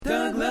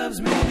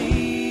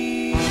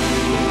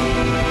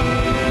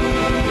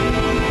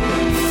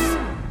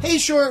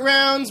Short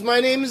Rounds. My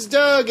name is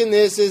Doug, and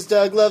this is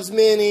Doug Loves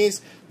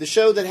Minis, the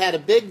show that had a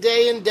big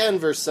day in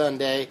Denver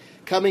Sunday,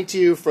 coming to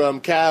you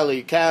from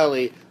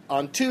Cali,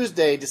 on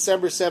Tuesday,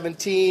 December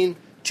 17,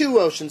 2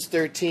 Oceans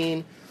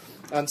 13.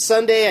 On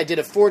Sunday, I did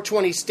a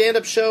 420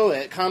 stand-up show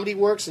at Comedy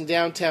Works in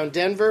downtown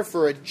Denver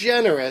for a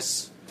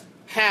generous,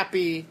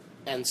 happy,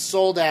 and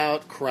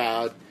sold-out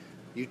crowd.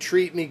 You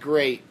treat me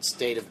great,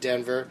 state of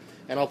Denver.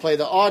 And I'll play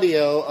the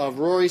audio of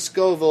Rory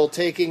Scovel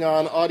taking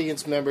on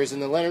audience members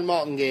in the Leonard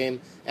Maltin game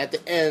at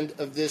the end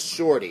of this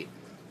shorty.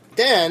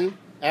 Then,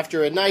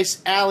 after a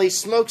nice alley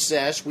smoke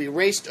sesh, we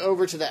raced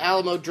over to the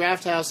Alamo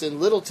Drafthouse in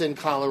Littleton,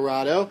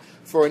 Colorado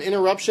for an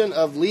interruption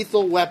of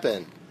Lethal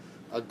Weapon,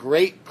 a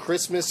great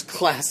Christmas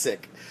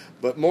classic.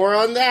 But more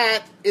on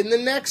that in the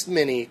next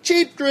mini.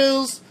 Cheap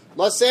Thrills,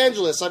 Los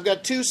Angeles. I've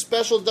got 2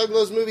 special Doug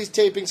Loves Movies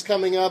tapings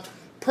coming up.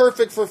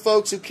 Perfect for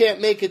folks who can't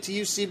make it to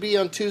UCB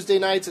on Tuesday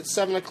nights at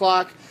 7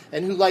 o'clock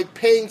and who like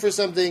paying for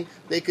something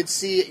they could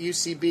see at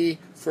UCB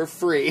for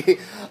free.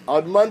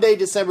 On Monday,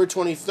 December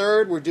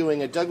 23rd, we're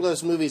doing a Doug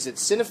Loves Movies at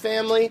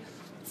Cinefamily,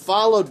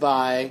 followed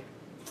by,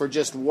 for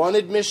just one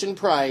admission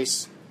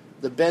price,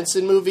 the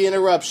Benson movie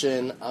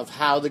interruption of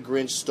How the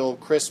Grinch Stole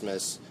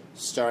Christmas,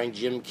 starring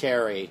Jim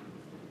Carrey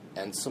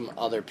and some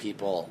other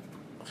people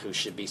who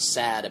should be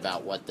sad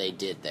about what they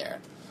did there.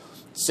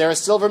 Sarah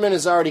Silverman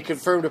has already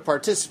confirmed to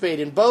participate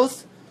in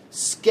both,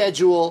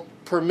 schedule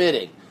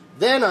permitting.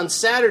 Then on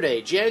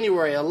Saturday,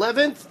 January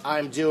 11th,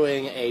 I'm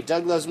doing a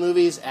Doug Loves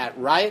Movies at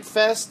Riot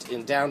Fest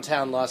in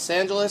downtown Los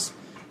Angeles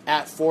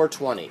at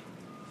 4:20.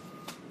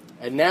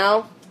 And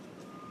now,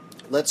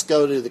 let's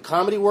go to the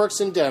Comedy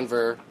Works in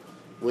Denver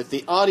with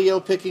the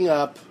audio picking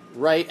up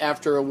right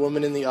after a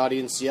woman in the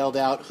audience yelled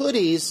out,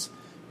 "Hoodies,"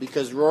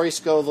 because Rory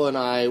Scovel and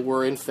I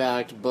were in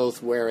fact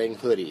both wearing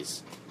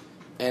hoodies.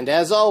 And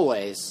as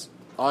always,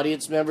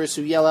 audience members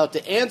who yell out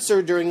to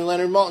answer during the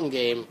Leonard Maltin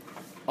game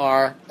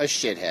are a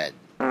shithead.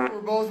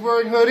 We're both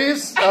wearing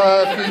hoodies.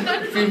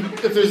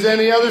 If there's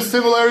any other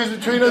similarities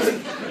between us,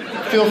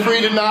 feel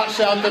free to not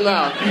shout them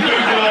out. You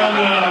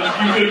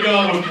could have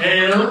gone with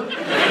hair. You could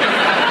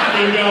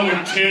have gone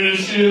with tennis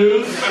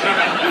shoes.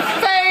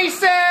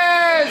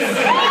 Faces!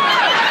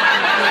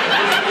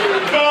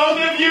 Both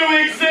of you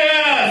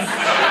exist!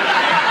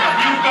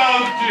 You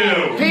both do.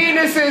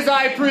 Penises,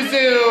 I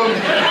presume.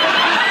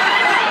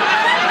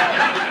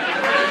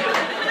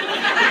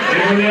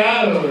 Who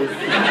knows?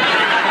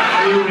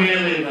 Who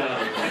really knows?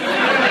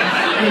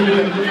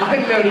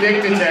 I'm no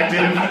dick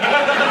detective.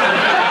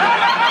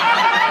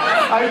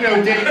 I'm no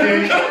dick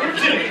dick.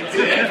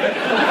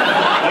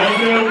 I'm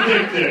no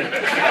dick dick.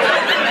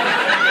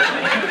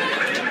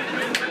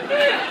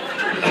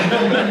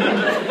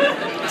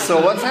 So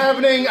what's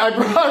happening? I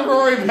brought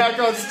Rory back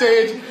on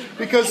stage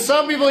because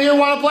some people here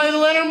want to play the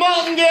Leonard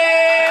Maltin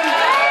game!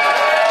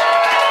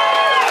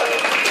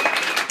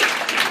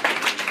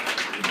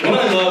 What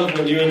I love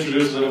when you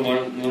introduce the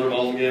Leonard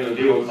Maltin game and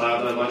people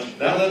clap that much,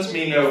 that lets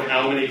me know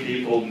how many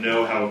people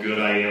know how good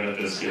I am at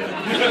this game.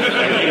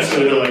 And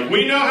so they're like,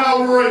 we know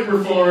how Roy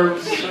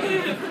performs.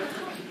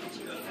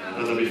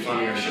 That'll be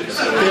funny, I should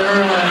say.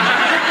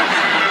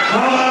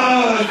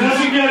 It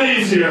doesn't get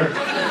easier.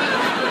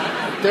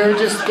 They're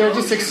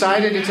just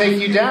excited to take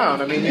you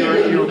down. I mean, you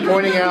were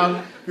pointing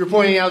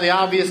out the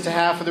obvious to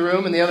half of the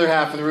room, and the other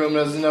half of the room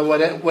doesn't know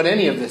what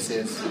any of this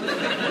is.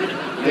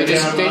 They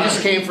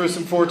just came for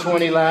some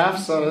 420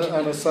 laughs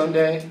on a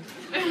Sunday,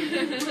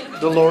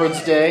 the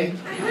Lord's Day.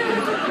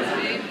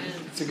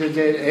 It's a good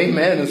day.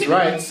 Amen. That's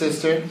right,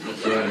 sister.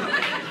 That's right.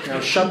 Now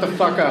shut the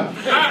fuck up.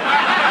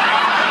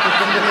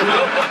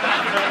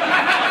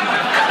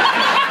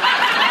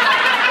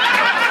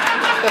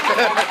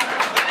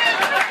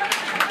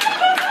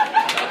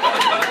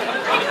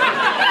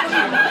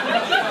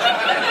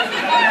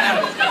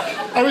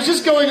 I was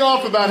just going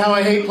off about how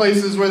I hate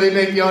places where they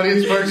make the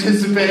audience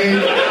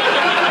participate.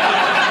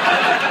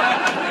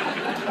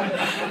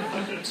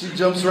 She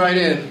jumps right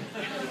in.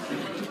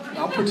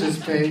 I'll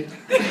participate.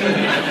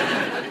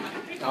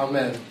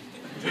 Amen.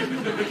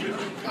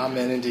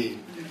 Amen indeed.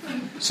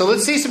 So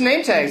let's see some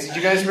name tags. Did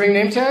you guys bring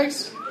name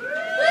tags? Does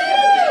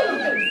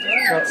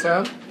that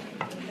sound?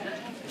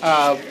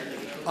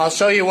 I'll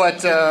show you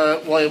what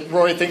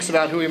Rory thinks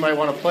about who he might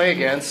want to play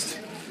against.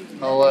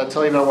 I'll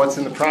tell you about what's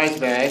in the prize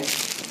bag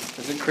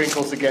as it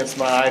crinkles against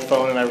my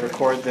iPhone and I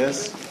record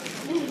this.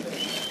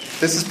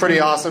 This is pretty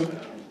awesome.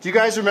 Do you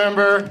guys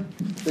remember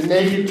the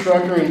Naked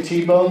Trucker and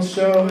T-Bone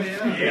show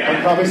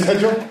on Comedy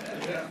Central?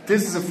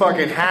 This is a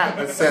fucking hat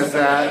that says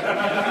that.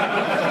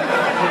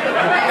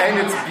 And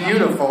it's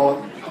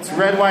beautiful. It's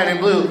red, white, and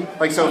blue.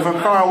 Like, so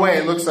from far away,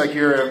 it looks like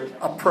you're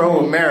a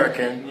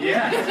pro-American.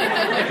 Yeah.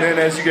 And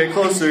as you get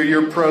closer,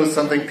 you're pro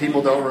something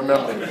people don't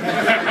remember.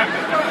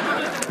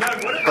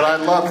 But I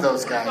love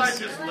those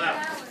guys.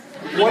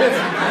 What if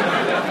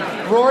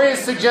Rory is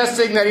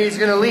suggesting that he's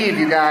going to leave,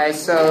 you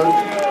guys, so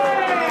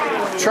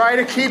try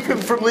to keep him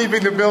from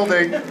leaving the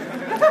building. We've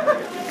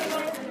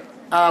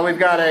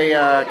got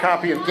a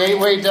copy of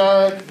Gateway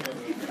Doug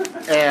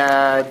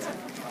and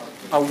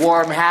a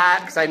warm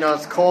hat, because I know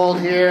it's cold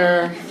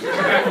here.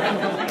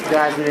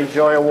 guys would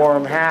enjoy a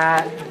warm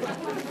hat,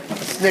 a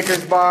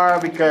Snickers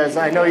bar, because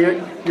I know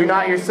you're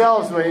not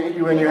yourselves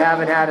when you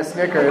haven't had a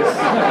Snickers.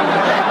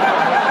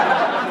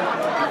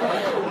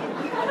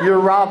 You're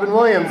Robin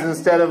Williams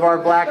instead of our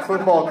black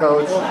football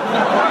coach.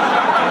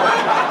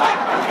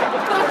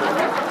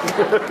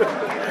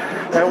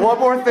 And one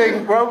more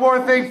thing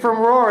from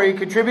Rory,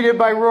 contributed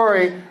by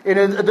Rory, in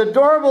an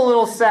adorable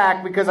little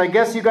sack, because I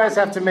guess you guys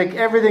have to make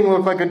everything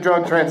look like a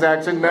drug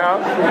transaction now.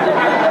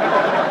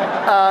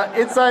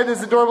 Inside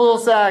this adorable little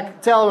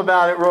sack, tell them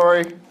about it,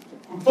 Rory.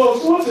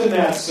 Folks, what's in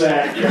that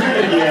sack? You're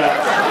gonna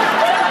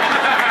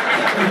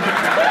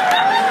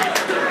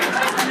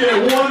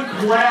get one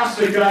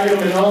plastic item,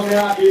 and on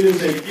that it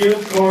is a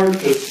gift card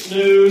to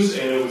Snooze,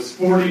 and it was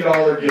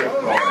 $40 gift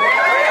card.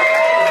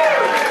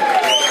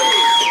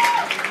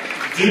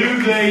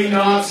 Do they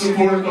not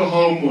support the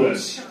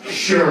homeless?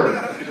 Sure.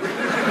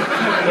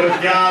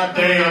 But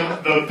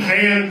goddamn, the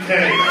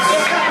pancakes.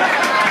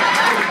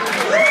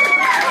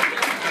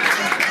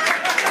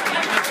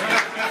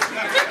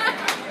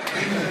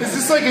 Is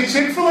this like a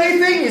Chick-fil-A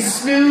thing? Is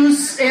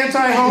Snooze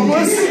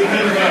anti-homeless?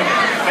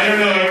 I don't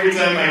know. Every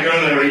time I go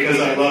there, because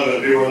I love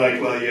it, people are like,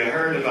 well, you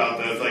heard about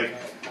that. It's like,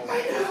 I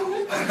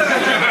know.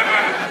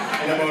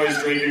 And I'm always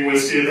drinking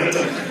whiskey at that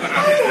time.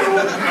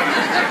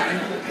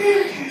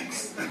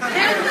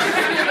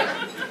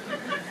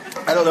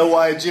 I don't know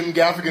why a Jim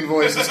Gaffigan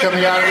voice is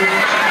coming out of me.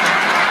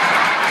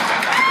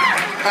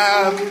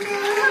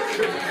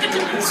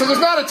 So there's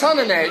not a ton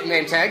of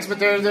name tags, but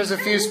there's a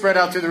few spread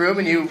out through the room,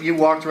 and you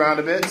walked around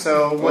a bit.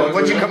 So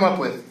what'd you come up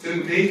with?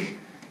 Didn't peek.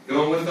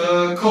 Going with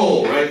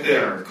Cole right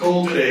there.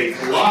 Cole did a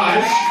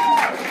collage.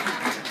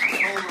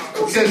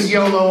 It says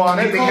YOLO on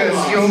it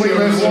because you only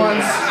live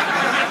once.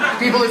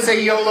 People that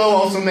say YOLO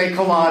also make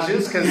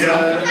collages because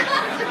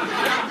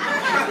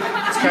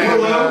it's kind of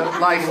a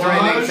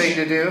life-threatening thing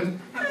to do.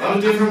 A lot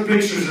of different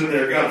pictures in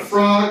there. Got a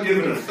frog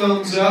giving a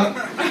thumbs up.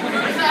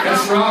 That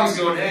frog's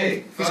going,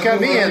 hey. He's got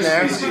me in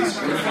there. We're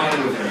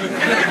fine with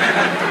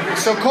it.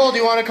 So Cole, do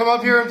you want to come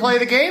up here and play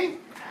the game?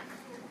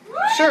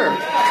 Sure.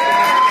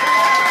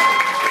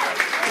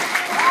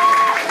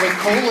 Wait,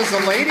 Cole is a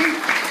lady?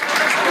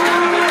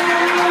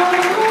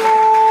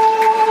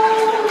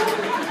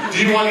 Do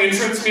you want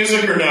entrance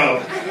music or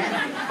no?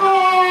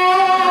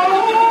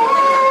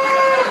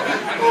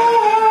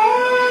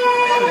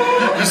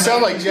 You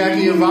sound like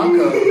Jackie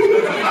Ivanko.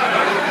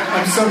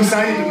 I'm so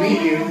excited to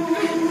meet you.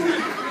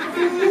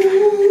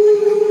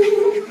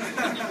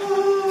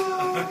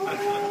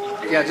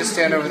 Yeah, just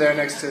stand over there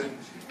next to...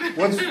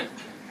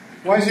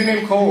 Why is your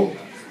name Cole?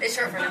 It's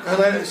short for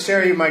Nicole.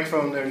 Share your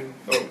microphone there.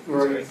 Oh,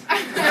 Rory.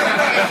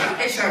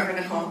 It's short for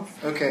Nicole.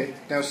 Okay,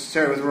 now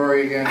share it with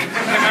Rory again.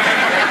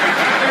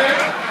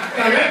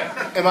 Okay.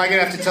 Am I going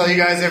to have to tell you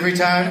guys every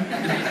time?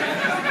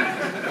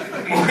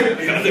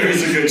 Yeah, there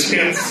is a good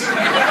chance.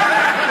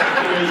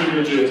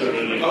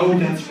 Oh,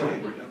 that's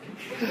right.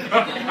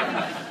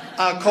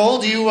 Cole,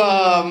 do you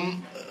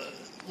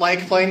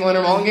like playing the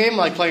Leonard Maltin game?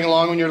 Like playing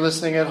along when you're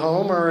listening at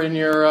home or in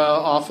your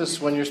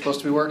office when you're supposed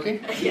to be working?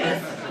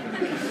 Yes.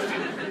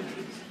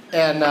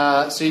 And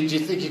so do you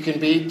think you can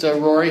beat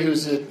Rory,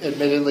 who's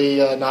admittedly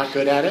not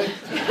good at it?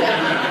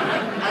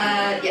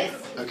 Yes.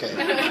 Okay.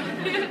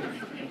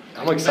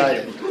 I'm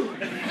excited.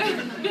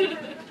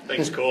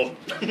 Thanks, Cole.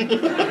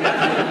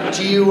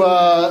 Do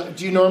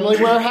you normally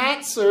wear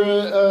hats, or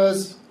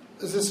is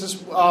this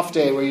just off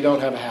day where you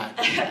don't have a hat?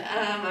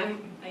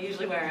 I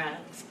usually wear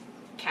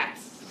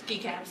caps, ski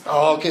caps.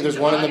 Oh, okay. There's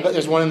one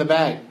in the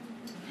bag.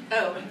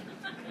 Oh,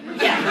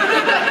 yeah.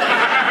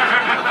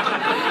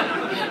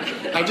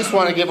 I just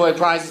want to give away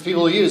prizes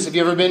people use. Have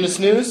you ever been to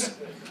Snooze?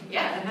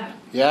 Yeah, I have.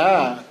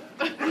 Yeah.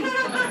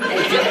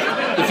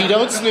 If you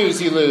don't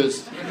snooze, you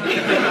lose.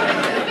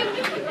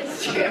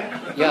 It's true.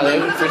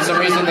 Yeah, for some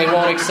reason they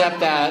won't accept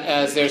that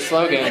as their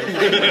slogan.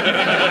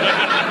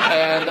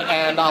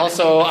 And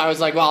also I was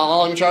like, well,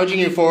 all I'm charging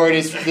you for it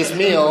is this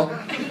meal.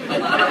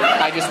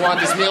 I just want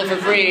this meal for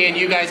free, and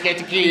you guys get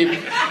to keep.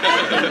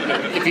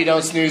 If you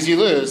don't snooze, you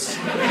lose.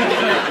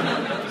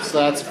 So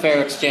that's a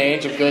fair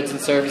exchange of goods and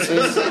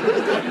services.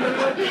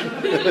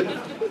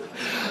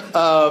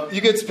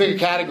 You get to pick a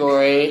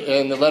category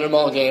in the Leonard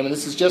Maltin game, and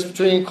this is just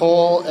between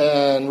Cole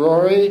and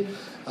Rory.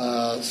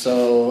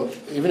 So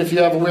even if you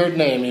have a weird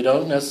name, you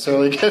don't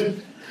necessarily get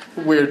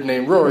a weird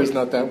name. Rory's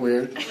not that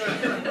weird.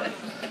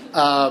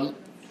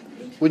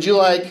 Would you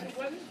like...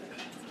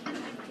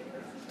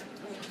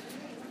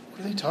 What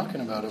are they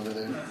talking about over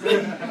there?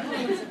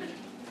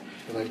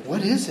 They're like,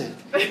 what is it?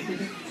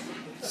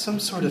 Some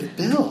sort of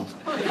bill.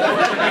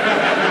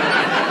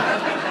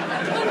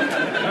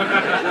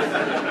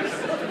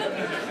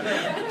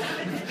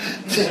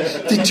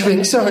 The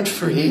drinks aren't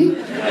free?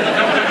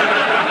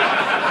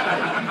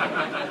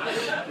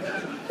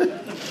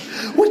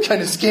 What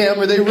kind of scam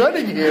are they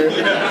running here?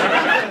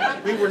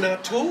 We were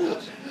not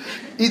told.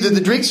 Either the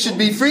drinks should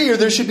be free or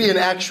there should be an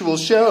actual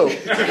show.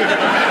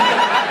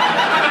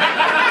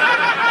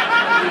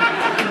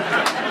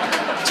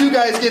 Two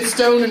guys get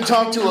stoned and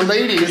talk to a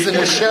lady isn't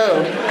a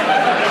show.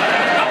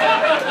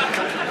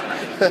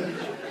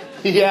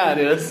 Yeah, it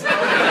is.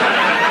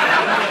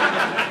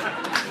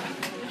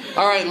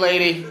 All right,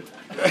 lady.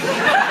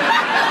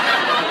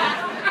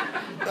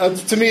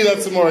 To me,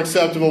 that's a more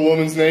acceptable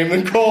woman's name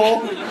than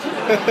Cole.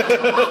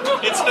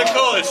 It's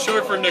Nicole. It's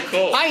short for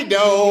Nicole. I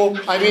know.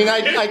 I mean,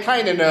 I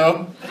kind of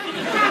know.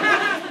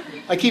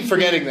 I keep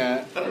forgetting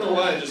that. I don't know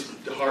why I just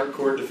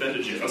hardcore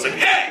defended you. I was like,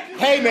 hey!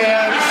 Hey,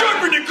 man. Short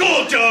for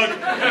Nicole, Doug!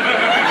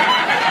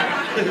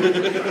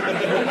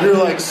 You're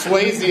like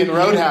Swayze in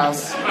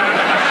Roadhouse.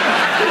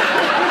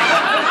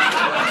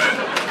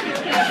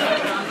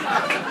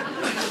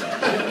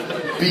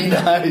 Be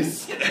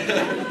nice.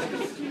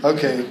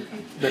 Okay,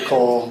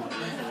 Nicole.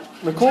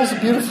 Nicole's a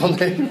beautiful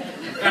name.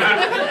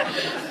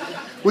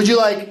 Would you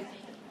like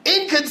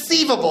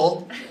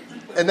Inconceivable?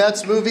 And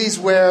that's movies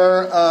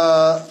where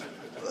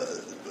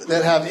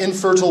that have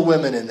infertile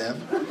women in them.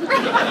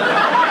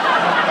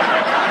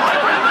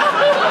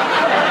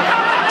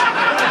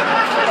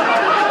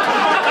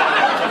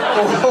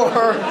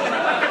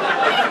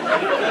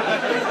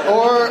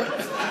 Or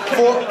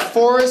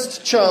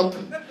Forrest Chump,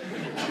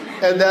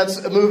 and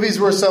that's movies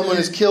where someone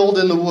is killed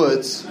in the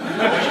woods.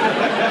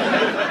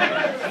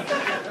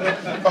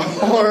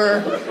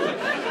 Or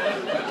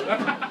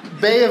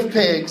Bay of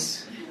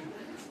Pigs,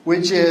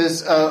 which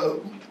is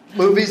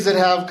movies that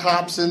have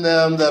cops in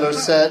them that are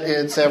set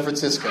in San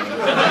Francisco.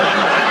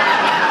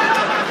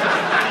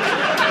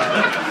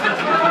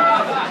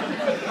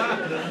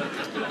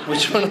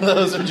 Which one of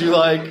those would you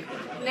like?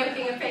 No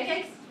King of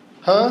Pancakes?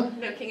 Huh?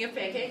 No King of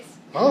Pancakes?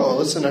 Oh,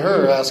 listen to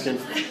her asking.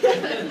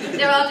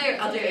 No,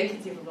 I'll do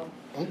Inconceivable.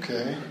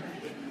 Okay.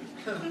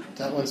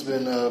 That one's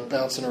been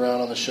bouncing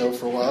around on the show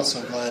for a while, so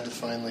I'm glad to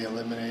finally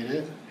eliminate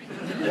it.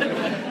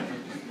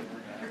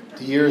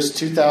 The year is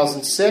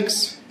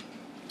 2006.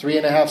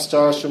 3.5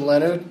 stars from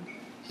Leonard.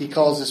 He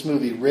calls this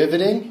movie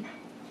riveting.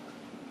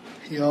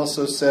 He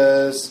also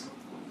says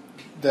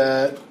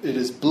that it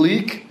is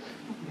bleak.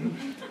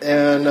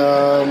 And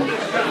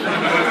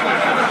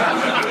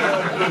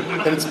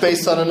it's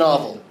based on a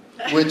novel,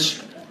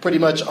 which pretty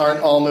much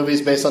aren't all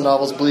movies based on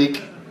novels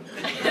bleak.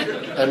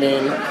 I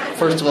mean,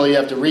 first of all, you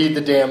have to read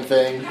the damn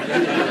thing.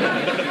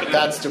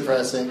 That's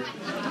depressing.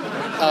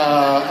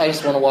 I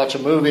just want to watch a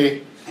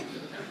movie.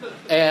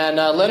 And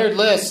Leonard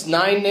lists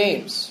 9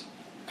 names.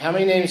 How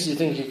many names do you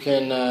think you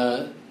can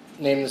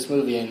name this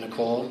movie in,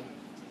 Nicole?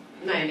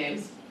 9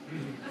 names.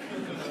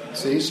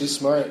 See, she's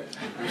smart.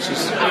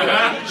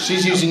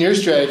 She's using your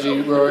strategy,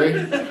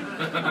 Rory.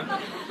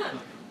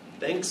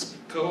 Thanks,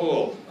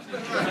 Cole.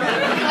 Thank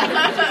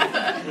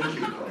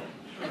you, Cole.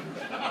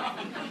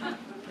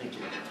 Thank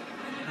you.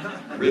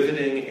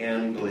 Riveting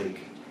and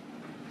bleak.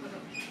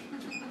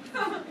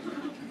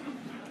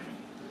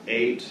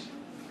 8.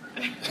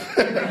 Or can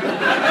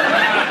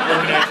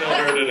I tell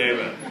her to name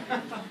it?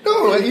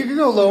 No, you can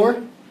go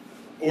lower.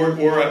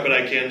 But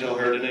I can tell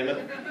her to name it?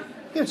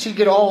 Yeah, she'd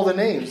get all the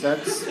names. That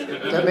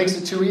makes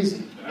it too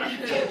easy.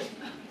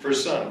 For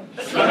some.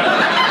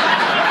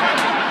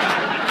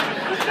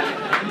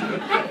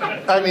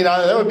 I mean,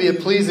 that would be a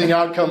pleasing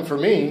outcome for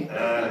me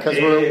because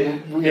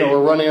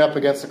we're running up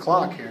against the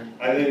clock here.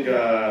 I think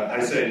I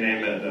say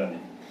name it then.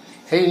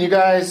 Hey, you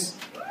guys,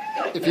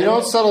 if you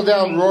don't settle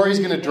down, Rory's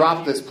going to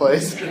drop this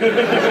place.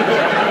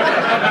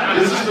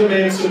 This is the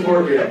main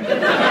support game.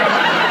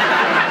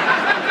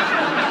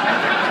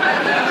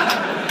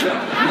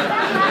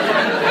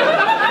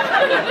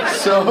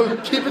 So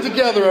keep it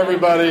together,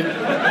 everybody.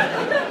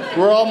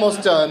 We're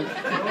almost done.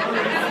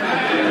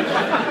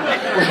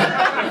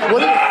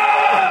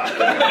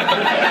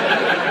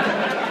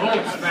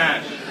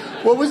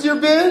 What was your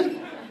bid?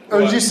 Or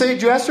did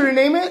you ask her to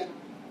name it?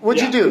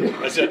 What'd you do?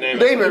 I said name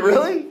it. Name it,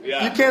 really?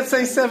 Yeah. You can't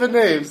say 7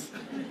 names.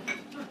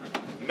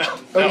 No,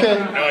 Okay.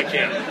 No, I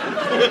can't.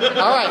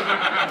 All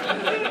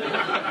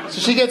right. So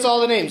she gets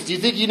all the names. Do you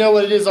think you know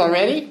what it is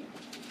already?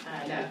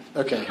 No.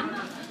 Okay.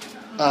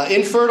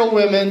 Infertile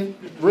women,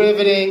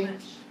 riveting,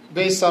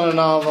 based on a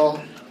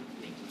novel.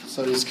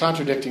 So he's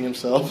contradicting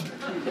himself.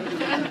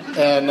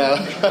 And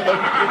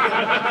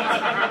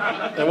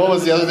and what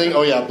was the other thing?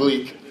 Oh yeah,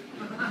 bleak.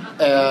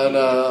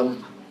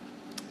 And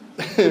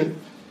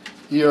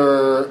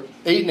your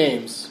 8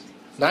 names,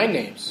 9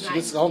 names. She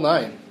gets all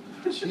 9.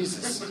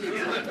 Jesus,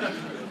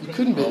 you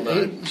couldn't bid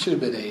 8. You should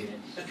have bid 8.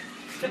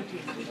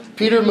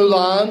 Peter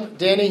Mulan,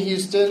 Danny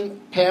Houston,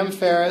 Pam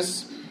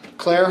Ferris,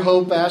 Claire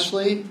Hope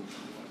Ashley,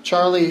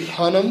 Charlie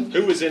Hunnam.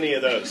 Who was any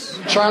of those?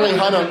 Charlie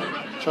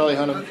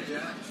Hunnam.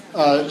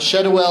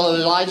 Sheduel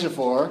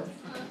Elijahfor,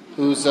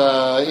 who's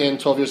in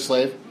 12 Years a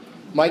Slave.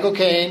 Michael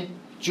Caine,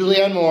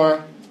 Julianne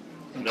Moore,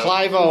 and Nope.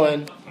 Clive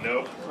Owen.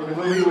 Nope. In a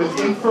movie with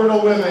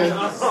infertile women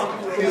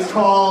is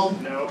called...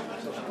 Nope.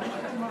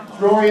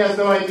 Rory has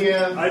no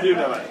idea. I do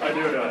know it.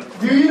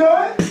 Do you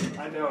know it?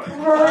 I know it.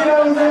 Rory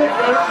knows it.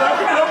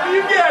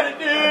 You get it,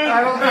 dude.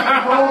 I don't think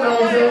Nicole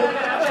knows it.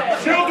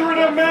 Children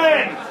of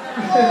Men.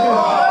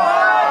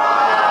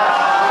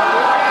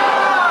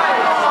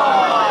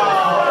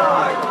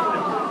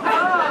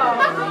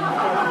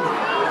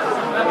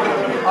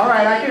 All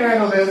right, I can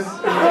handle this.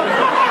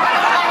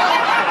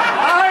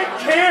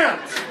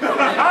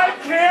 I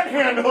can't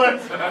handle handle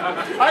it.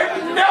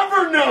 I've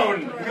never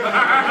known.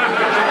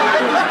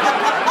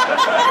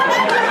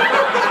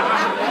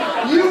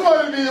 You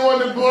want to be the one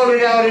that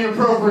blurted out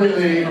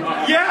inappropriately.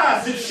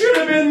 Yes, it should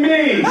have been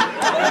me.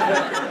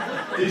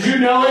 Did you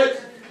know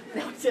it?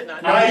 No, I did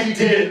not. I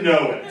did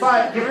know it.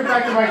 But give it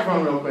back to the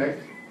microphone real quick.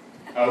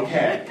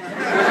 Okay.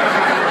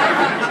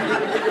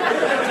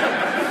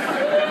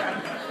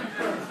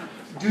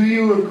 Do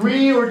you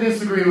agree or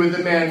disagree with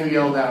the man who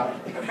yelled out?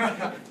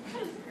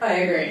 I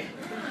agree.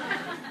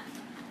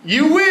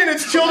 You win!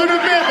 It's Children of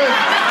Men!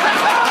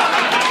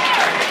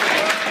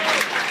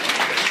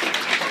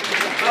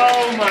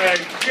 Oh my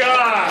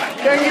God.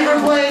 Thank you for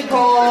playing,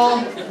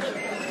 Paul.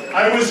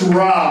 I was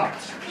robbed.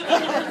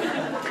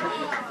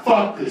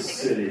 Fuck this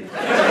city.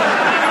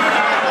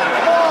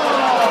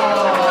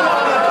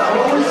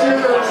 What was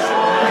your...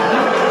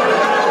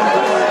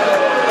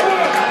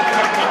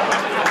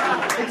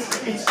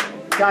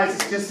 Guys,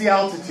 it's just the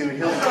altitude.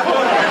 He'll...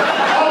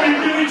 Oh, you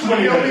give me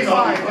 20 He'll be minutes.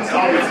 fine. Just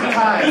give me some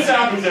time. This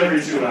happens every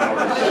 2 hours.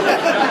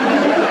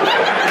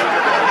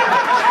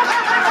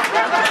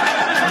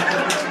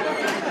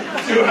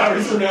 2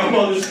 hours from now, I'm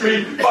on the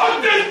street.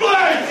 Fuck this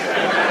place!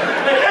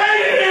 I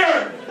hate it here!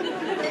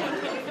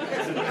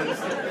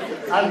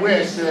 I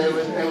wish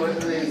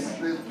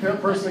the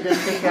person that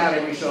gets kicked out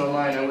every show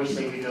online, I wish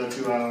they could go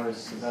 2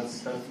 hours,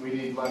 because that's we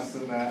need less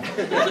than that.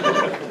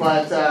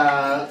 but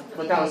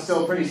that was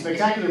still pretty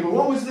spectacular. But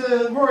what was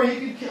the... Rory,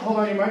 you can hold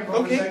on your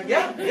microphone for a second.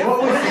 Yeah.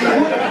 What was the...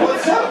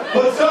 What's up?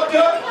 What's up,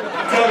 Doug?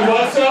 Doug,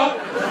 what's up?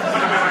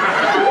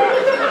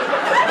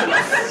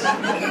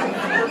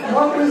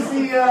 What was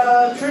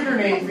the trigger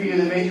name for you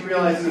that made you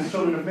realize it was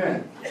Children of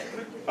Men?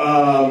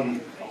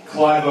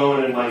 Clive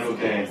Owen and Michael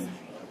Caine.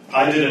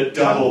 I did a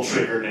double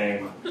trigger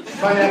name.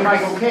 By that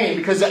Michael Caine,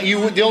 because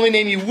the only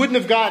name you wouldn't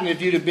have gotten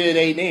if you'd have bid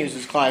 8 names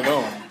is Clive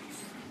Owen.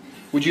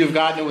 Would you have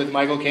gotten it with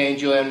Michael Caine,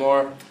 Julianne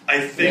Moore?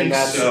 I think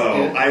so.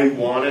 It? I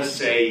want to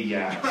say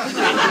yes. Does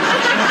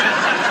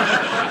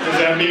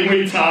that mean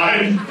we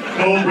tied?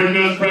 Cole, bring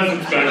those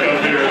presents back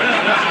up here.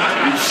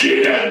 You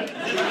cheated!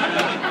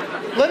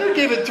 Leonard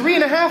gave it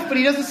 3.5, but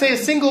he doesn't say a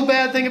single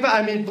bad thing about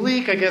it. I mean,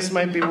 Bleak, I guess,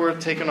 might be worth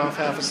taking off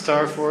half a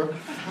star for.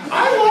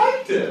 I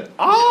liked it.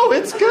 Oh,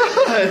 it's good!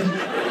 I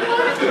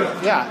liked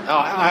it. Yeah,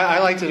 I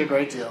liked it a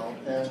great deal.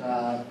 And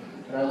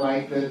I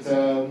like that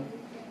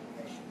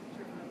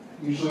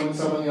usually when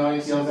someone in the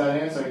audience yells out an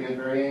answer, I get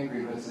very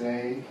angry, but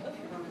today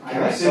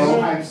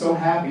I'm so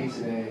happy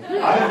today.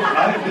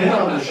 I've been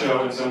on the show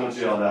when someone's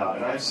yelled out,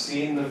 and I've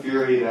seen the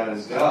fury that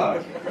is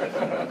Doug.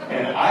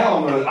 And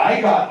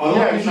I got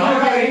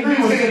angry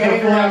with it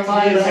before I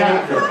find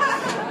after.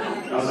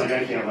 I was like,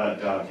 I can't let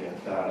Doug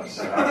get that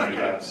upset. I'm going to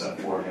get upset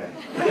for him.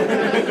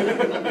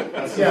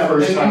 That's the Yeah,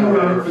 first but time you I've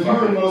ever were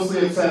fucking... mostly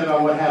upset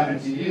about what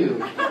happened to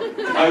you.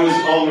 I was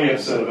only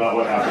upset about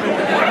what happened.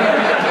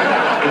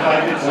 If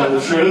I could tell the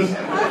truth,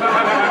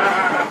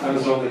 I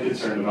was only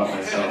concerned about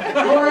myself.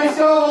 Rory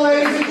Scovel,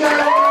 ladies and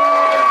gentlemen!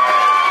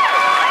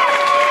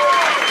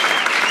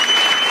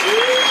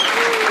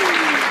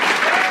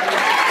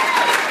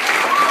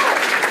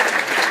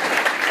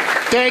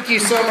 Thank you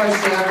so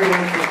much to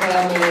everyone for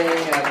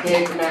coming,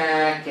 Big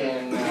Mac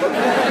and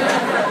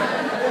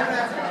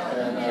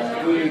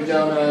Voodoo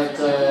Donut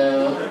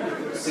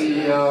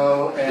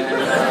CEO and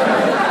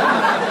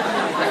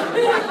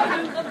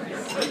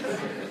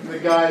the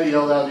guy that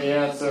yelled out the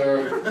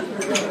answer,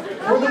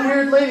 or the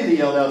weird lady that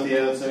yelled out the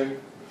answer.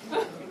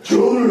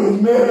 Children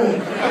of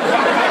Men!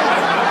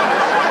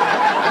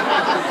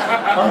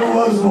 I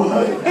was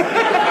one.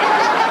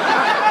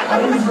 I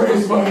was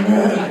raised by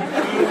men.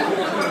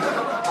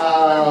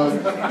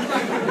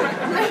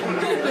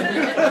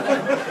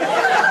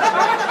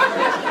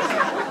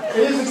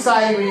 It is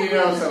exciting when you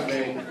know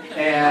something,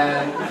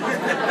 and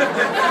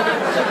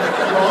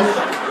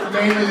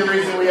mainly the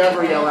reason we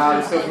ever yell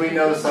out is because we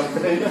know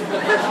something.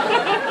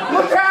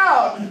 Look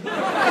out!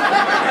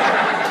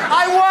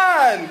 I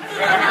won!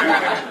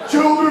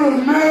 Children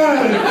of Men!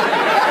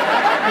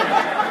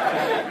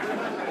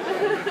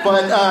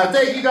 But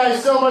thank you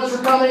guys so much for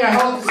coming. I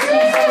hope to see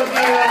some of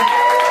you.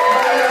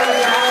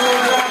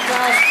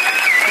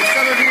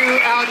 Some of you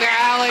out in the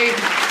alley.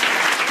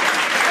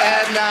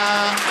 And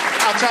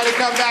I'll try to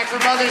come back for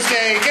Mother's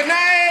Day. Good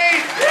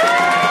night!